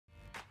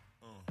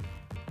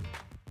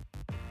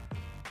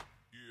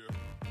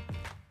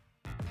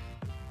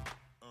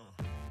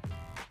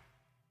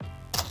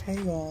Hey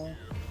y'all,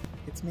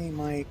 it's me,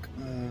 Mike.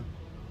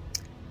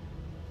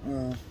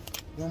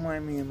 Don't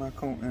mind me in my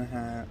coat and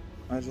hat.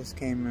 I just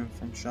came in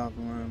from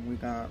shoveling. We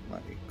got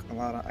like a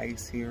lot of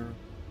ice here,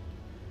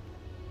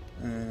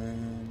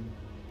 and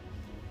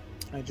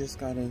I just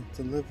got a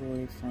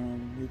delivery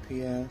from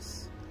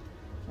UPS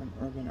from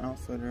Urban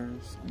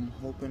Outfitters. I'm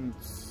hoping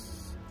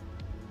it's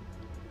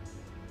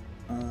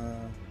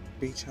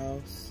Beach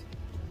House,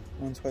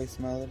 One Twice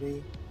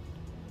Melody.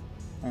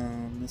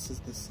 This is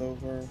the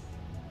silver.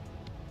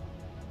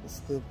 It's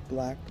the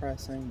black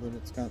pressing, but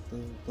it's got the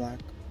black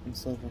and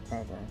silver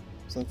cover.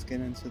 So let's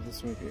get into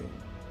this review.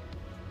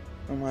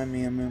 Don't mind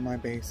me, I'm in my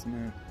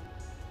basement.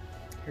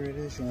 Here it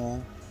is, y'all.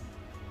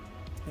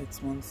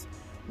 It's Once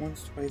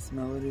Twice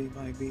Melody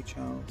by Beach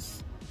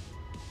House.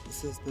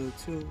 This is the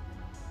 2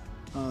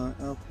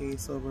 LP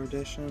silver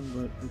edition,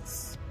 but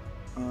it's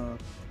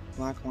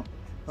black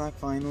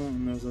vinyl,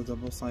 and there's a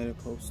double-sided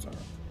poster.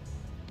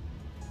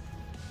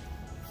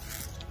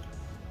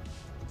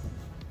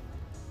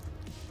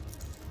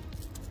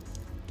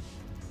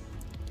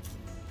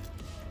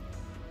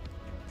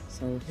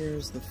 So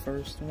here's the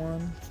first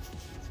one,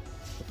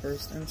 the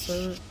first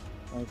insert.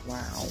 Like,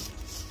 wow.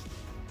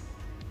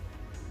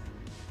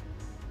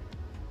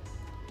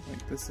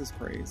 Like, this is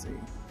crazy.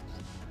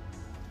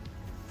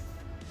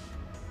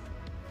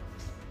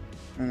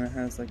 And it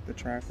has like the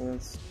track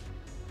list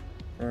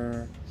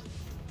for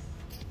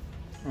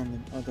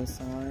on the other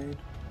side.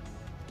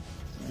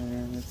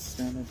 And it's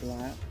standard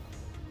black.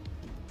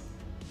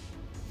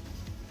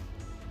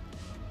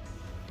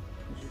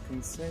 As you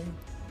can see.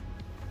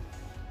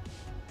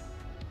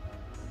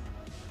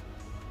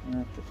 I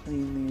have to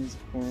clean these,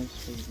 of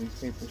course, because these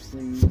paper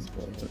sleeves,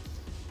 but...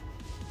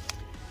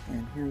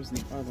 And here's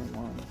the other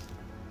one.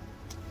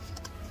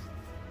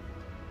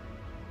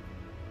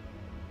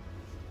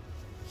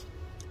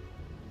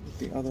 With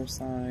the other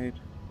side.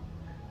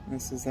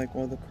 This is like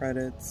all the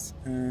credits,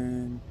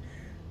 and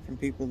from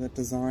people that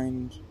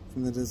designed,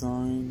 from the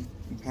design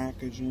and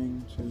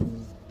packaging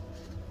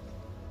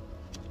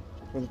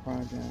for the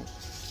project.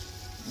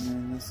 And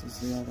then this is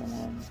the other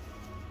one.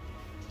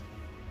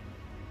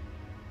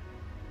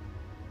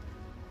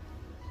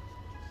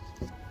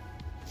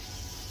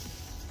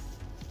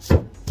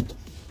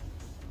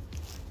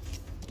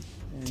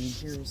 And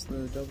here's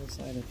the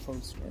double-sided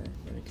poster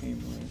that it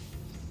came with.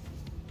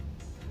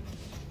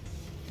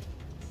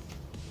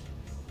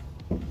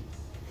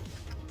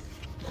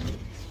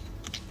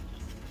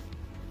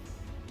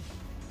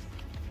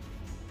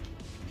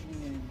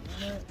 And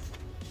that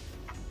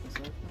is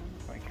open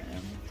if I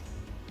can.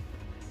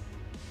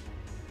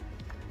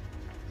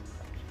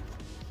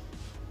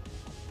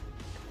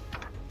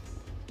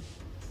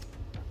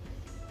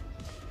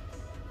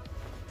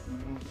 I'm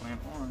gonna move my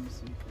arm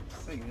so you can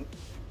see it.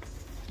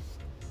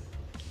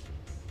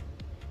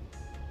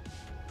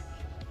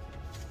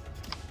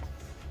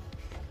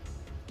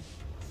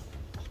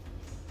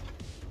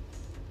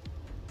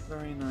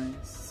 Very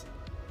nice.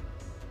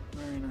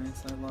 Very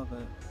nice. I love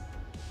it.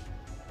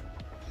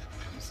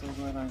 I'm so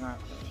glad I got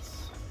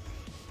this.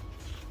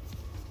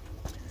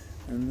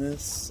 And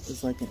this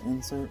is like an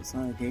insert. It's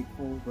not a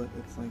gatefold, but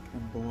it's like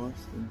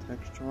embossed and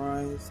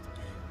texturized,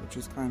 which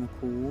is kind of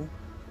cool.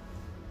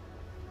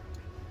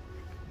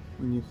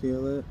 When you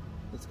feel it,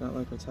 it's got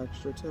like a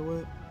texture to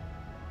it.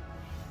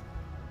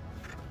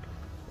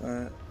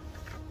 But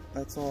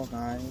that's all,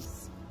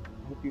 guys.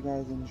 Hope you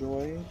guys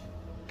enjoyed.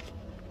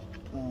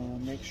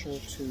 Make sure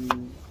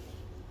to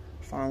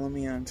follow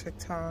me on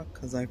TikTok,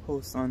 because I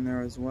post on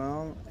there as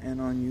well, and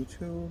on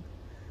YouTube.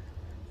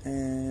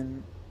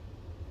 And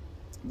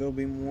there'll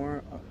be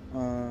more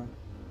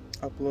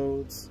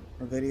uploads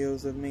or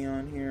videos of me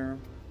on here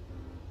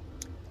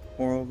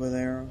or over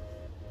there,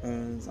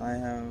 because I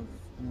have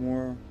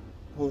more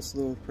post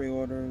little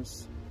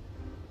pre-orders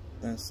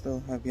that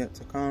still have yet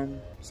to come.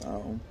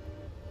 So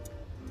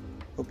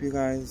hope you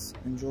guys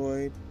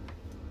enjoyed.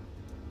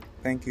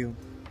 Thank you.